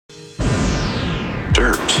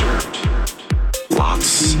dirt.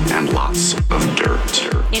 Lots and lots of dirt.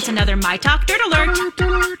 It's another My Talk Dirt Alert.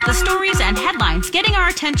 The stories and headlines getting our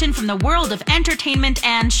attention from the world of entertainment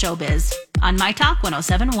and showbiz. On My Talk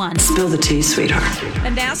 107.1. Spill the tea, sweetheart. A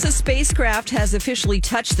NASA spacecraft has officially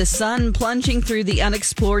touched the sun, plunging through the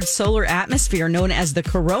unexplored solar atmosphere known as the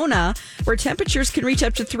corona, where temperatures can reach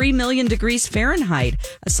up to 3 million degrees Fahrenheit.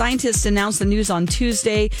 A scientist announced the news on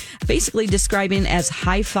Tuesday, basically describing it as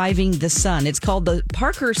high-fiving the sun. It's called the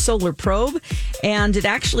Parker Solar Probe, and it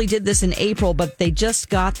actually did this in April, but they just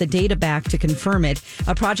got the data back to confirm it.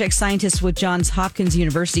 A project scientist with Johns Hopkins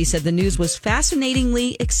University said the news was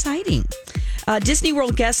fascinatingly exciting. Disney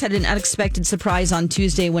World guests had an unexpected surprise on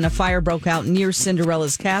Tuesday when a fire broke out near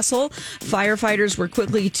Cinderella's castle. Firefighters were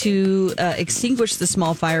quickly to extinguish the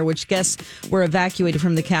small fire, which guests were evacuated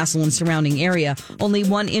from the castle and surrounding area. Only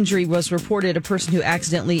one injury was reported, a person who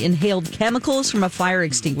accidentally inhaled chemicals from a fire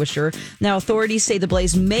extinguisher. Now, authorities say the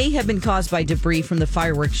blaze may have been caused by debris from the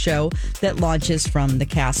fireworks show that launches from the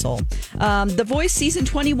castle. The Voice Season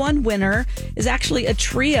 21 winner is actually a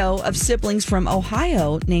trio of siblings from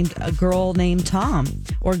Ohio named a girl named Tom.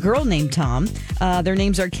 Their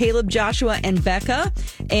names are Caleb, Joshua, and Becca.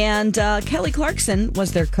 And Kelly Clarkson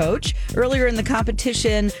was their coach. Earlier in the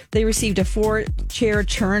competition, they received a 4-chair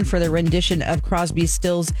turn for their rendition of Crosby,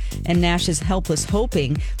 Stills, and Nash's Helpless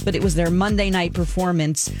Hoping. But it was their Monday night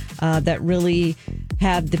performance that really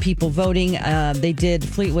had the people voting. They did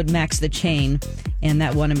Fleetwood Mac's The Chain, and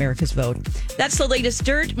that won America's vote. That's the latest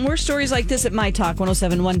dirt. More stories like this at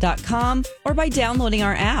mytalk1071.com or by downloading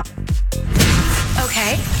our app.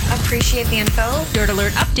 Okay, appreciate the info. Dirt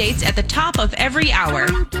Alert updates at the top of every hour.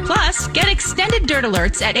 Plus, get extended Dirt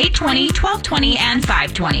Alerts at 8:20, 12:20, and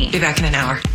 5:20. Be back in an hour.